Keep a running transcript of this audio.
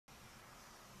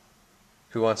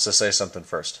Who wants to say something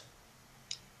first?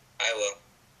 I will.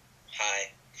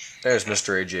 Hi. There's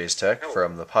Mr. AJ's Tech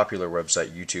from the popular website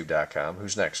YouTube.com.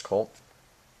 Who's next, Colt?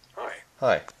 Hi.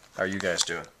 Hi. How are you guys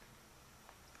doing?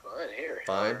 Fine here.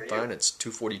 Fine, fine. It's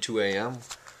 2:42 a.m.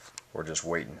 We're just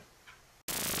waiting.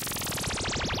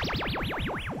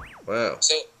 Wow.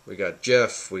 So, We got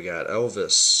Jeff, we got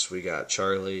Elvis, we got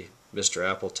Charlie, Mr.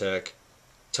 Apple Tech,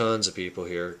 tons of people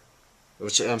here,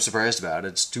 which I'm surprised about.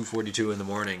 It's 2:42 in the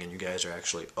morning and you guys are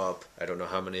actually up. I don't know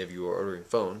how many of you are ordering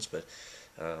phones, but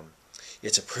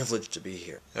it's a privilege to be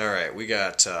here. Alright, we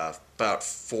got about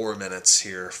 4 minutes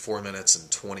here, 4 minutes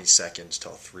and 20 seconds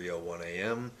till 3:01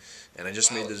 a.m. And I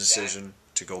just made the decision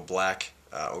to go black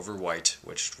over white,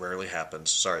 which rarely happens.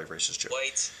 Sorry, racist joke.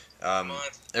 white.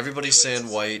 Everybody's saying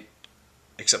white,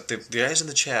 except the guys in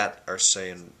the chat are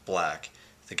saying black.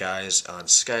 The guys on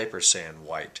Skype are saying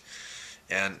white.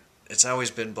 And it's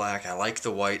always been black. I like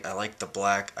the white, I like the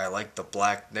black, I like the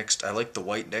black next, I like the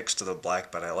white next to the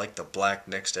black, but I like the black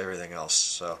next to everything else.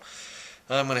 So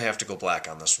I'm going to have to go black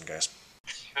on this one, guys.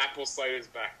 Apple site is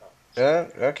back up.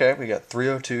 Okay, we got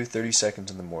 3:02, 30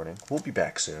 seconds in the morning. We'll be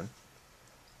back soon.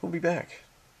 We'll be back.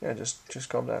 Yeah, just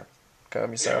calm down.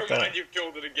 Calm yourself down. Never mind, you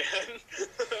killed it again.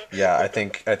 Yeah, I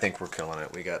think we're killing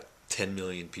it. We got 10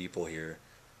 million people here.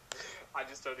 I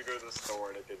just had to go to the store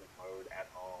and it didn't load at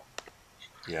all.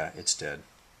 Yeah, it's dead.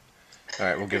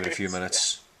 Alright, we'll give it a few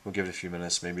minutes. We'll give it a few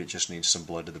minutes. Maybe it just needs some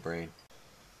blood to the brain.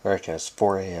 Alright guys,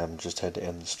 4 a.m. Just had to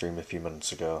end the stream a few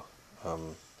minutes ago.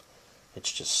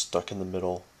 It's just stuck in the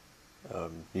middle.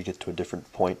 You get to a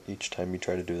different point each time you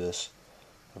try to do this.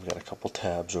 I've got a couple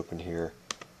tabs open here.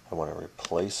 I want to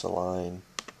replace a line,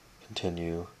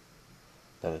 continue,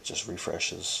 then it just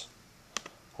refreshes.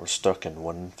 We're stuck in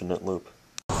one infinite loop.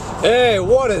 Hey,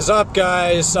 what is up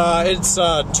guys? It's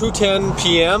 2:10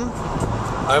 p.m.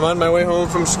 I'm on my way home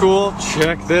from school.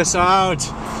 Check this out.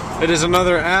 It is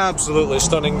another absolutely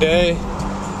stunning day.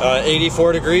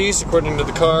 84 degrees according to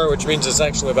the car, which means it's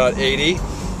actually about 80,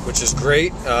 which is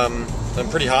great. I'm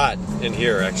pretty hot in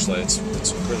here actually.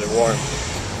 It's really warm.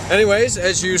 Anyways,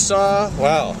 as you saw,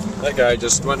 wow, that guy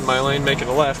just went in my lane making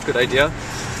a left, good idea.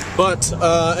 But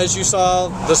as you saw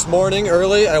this morning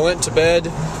early, I went to bed.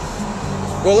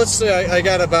 Well, let's say I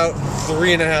got about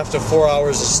 3.5 to 4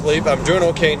 hours of sleep. I'm doing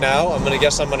okay now. I'm gonna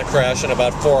guess I'm gonna crash in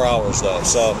about 4 hours though.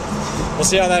 So we'll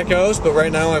see how that goes. But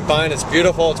right now I'm fine. It's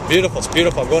beautiful. It's beautiful. It's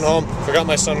beautiful. I'm going home. Forgot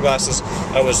my sunglasses.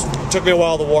 It took me a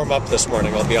while to warm up this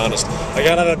morning. I'll be honest. I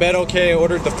got out of bed okay.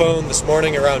 Ordered the phone this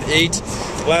morning around 8.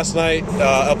 Last night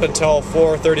up until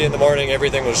 4:30 in the morning,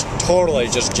 everything was totally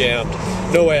just jammed.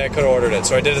 No way I could have ordered it.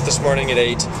 So I did it this morning at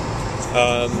 8.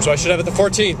 So I should have it the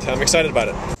 14th. I'm excited about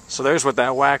it. So there's what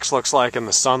that wax looks like in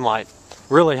the sunlight.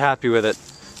 Really happy with it.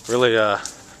 Really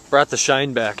brought the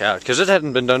shine back out because it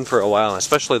hadn't been done for a while,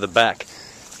 especially the back.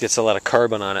 Gets a lot of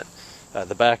carbon on it.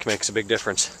 The back makes a big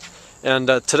difference. And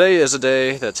today is a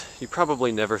day that you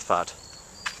probably never thought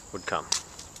would come.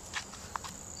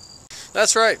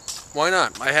 That's right. Why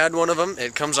not? I had one of them.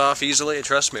 It comes off easily.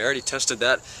 Trust me, I already tested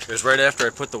that. It was right after I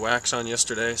put the wax on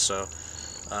yesterday, so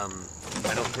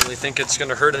I don't really think it's going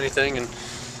to hurt anything, and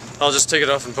I'll just take it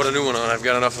off and put a new one on. I've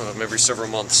got enough of them every several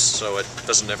months, so it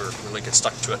doesn't ever really get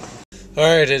stuck to it.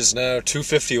 Alright, it is now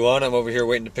 2:51. I'm over here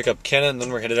waiting to pick up Kenan,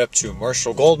 then we're headed up to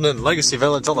Marshall Golden and Legacy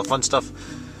Village, all the fun stuff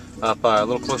up a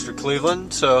little closer to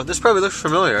Cleveland. So this probably looks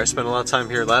familiar. I spent a lot of time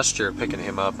here last year picking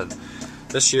him up, and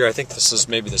this year I think this is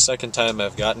maybe the second time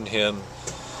I've gotten him,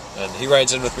 and he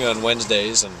rides in with me on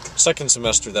Wednesdays, and second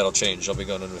semester that'll change. I'll be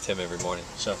going in with him every morning.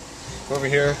 So over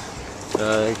here,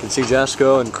 you can see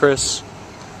Jasco and Chris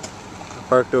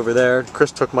parked over there.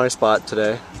 Chris took my spot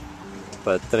today,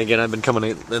 but then again I've been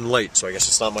coming in late, so I guess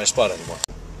it's not my spot anymore.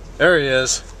 There he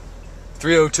is,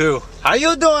 3:02. How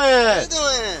you doing? How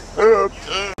you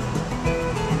doing?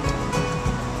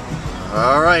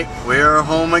 All right, we are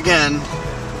home again.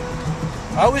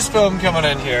 I always film coming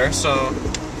in here, so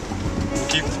we'll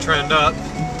keep the trend up.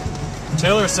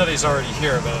 Taylor said he's already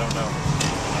here, but I don't know.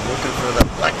 Looking for the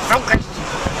black focus.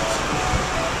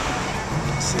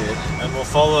 See it. And we'll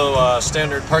follow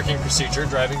standard parking procedure,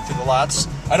 driving through the lots.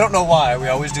 I don't know why, we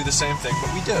always do the same thing,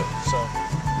 but we do, so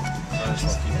might as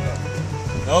well keep it up.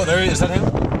 Oh, there he is. Is that him?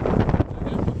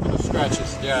 Look at the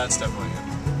scratches. Yeah, that's definitely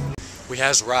him. We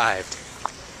has arrived.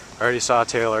 I already saw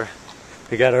Taylor.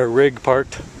 We got our rig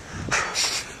parked.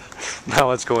 Now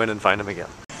let's go in and find him again.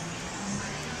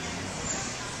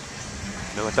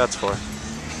 Know what that's for.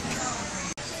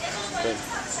 Good.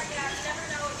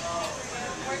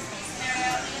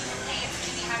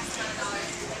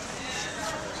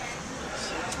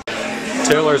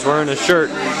 Taylor's wearing a shirt.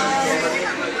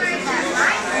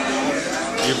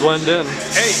 You blend in.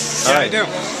 Hey, yeah, I do.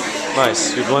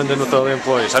 Nice. You blend in with all the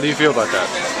employees. How do you feel about that?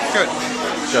 Good.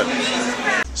 Good.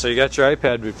 So you got your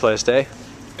iPad replaced, eh?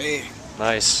 Hey.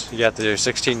 Nice. You got the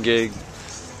 16 gig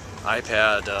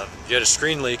iPad. You had a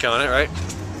screen leak on it, right?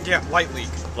 Yeah, light leak.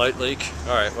 Light leak.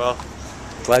 All right. Well,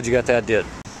 glad you got that did.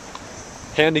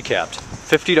 Handicapped.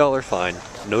 $50 fine.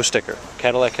 No sticker.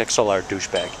 Cadillac XLR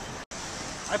douchebag.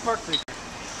 I parked the...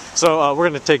 So we're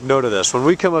going to take note of this. When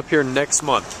we come up here next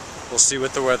month, we'll see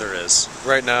what the weather is.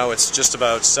 Right now it's just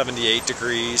about 78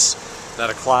 degrees, not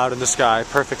a cloud in the sky,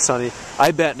 perfect sunny.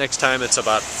 I bet next time it's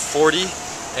about 40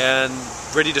 and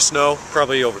ready to snow,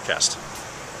 probably overcast.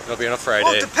 It'll be on a Friday.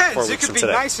 Well, it depends. 4 It weeks could from be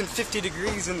today. nice and 50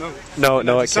 degrees in the No, it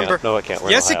December. can't. No, it can't. We're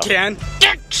in Yes, it Ohio. can.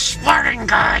 Sporting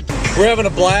good. We're having a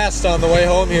blast on the way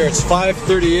home here. It's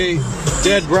 5:38,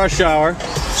 dead rush hour.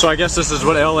 So I guess this is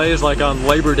what LA is like on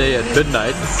Labor Day at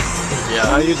midnight. Yeah.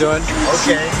 How you doing?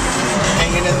 Okay.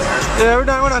 Hanging in there.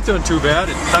 Yeah, we're not doing too bad.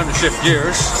 It's time to shift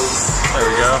gears. There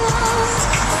we go.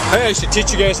 Hey, I should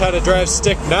teach you guys how to drive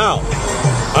stick now.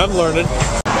 I'm learning.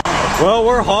 Well,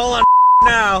 we're hauling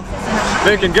now.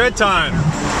 Making good time.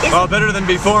 Well, better than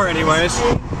before anyways.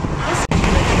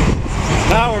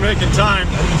 Now we're making time.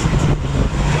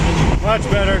 Much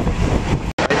better.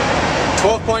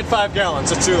 12.5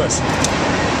 gallons, let's do this.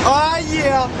 Ah,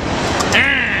 yeah.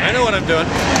 I know what I'm doing.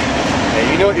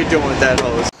 Hey, you know what you're doing with that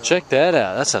hose. Check that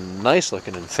out. That's a nice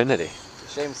looking Infinity.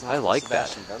 I like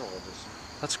that.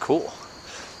 That's cool.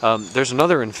 There's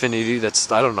another Infinity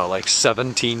that's, I don't know, like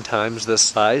 17 times this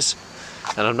size.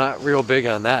 And I'm not real big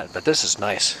on that, but this is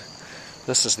nice.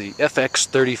 This is the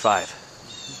FX35.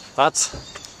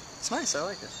 It's nice. I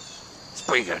like it. It's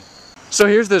pretty good. So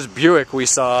here's this Buick we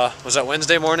saw, was that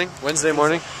Wednesday morning? Wednesday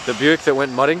morning? The Buick that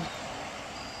went mudding.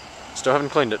 Still haven't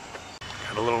cleaned it.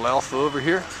 Got a little Alpha over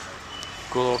here.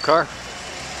 Cool little car.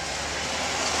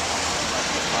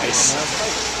 Nice.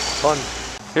 Fun.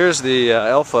 Here's the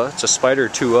Alpha. It's a Spider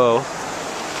 2.0.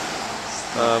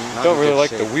 Don't really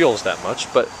like the wheels that much,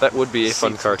 but that would be a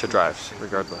fun car to drive,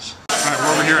 regardless. Alright,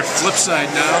 we're over here at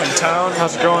Flipside now in town.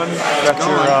 How's it going? Got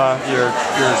your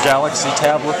Galaxy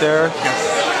tablet there.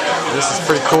 This is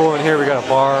pretty cool. In here we got a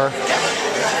bar,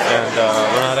 and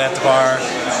we're not at the bar.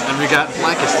 And we got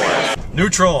Blackish Bar.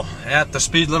 Neutral at the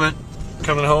speed limit.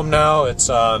 Coming home now. It's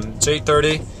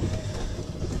 8:30.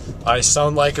 I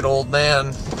sound like an old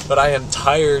man, but I am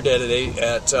tired at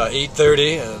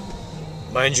 8:30. And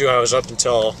mind you, I was up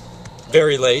until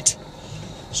very late,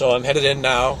 so I'm headed in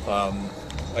now.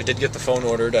 I did get the phone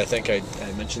ordered. I think I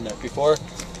mentioned that before,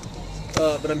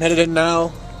 but I'm headed in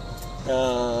now,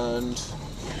 and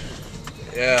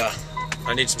yeah,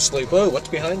 I need some sleep. Oh, what's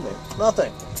behind me?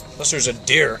 Nothing. Unless there's a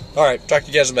deer. Alright, talk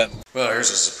to you guys in a bit. Well, here's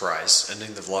a surprise.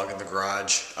 Ending the vlog in the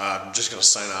garage. I'm just going to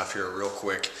sign off here real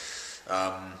quick.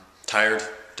 Tired.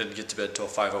 Didn't get to bed till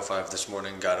 5:05 this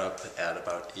morning. Got up at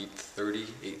about 8:30,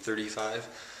 8:35.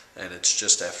 And it's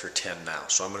just after 10 now.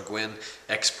 So I'm going to go in,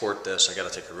 export this. I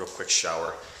got to take a real quick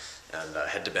shower and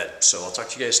head to bed. So I'll talk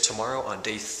to you guys tomorrow on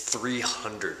day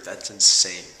 300. That's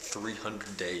insane.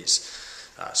 300 days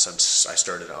since I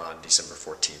started on December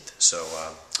 14th. So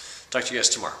talk to you guys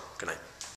tomorrow. Good night.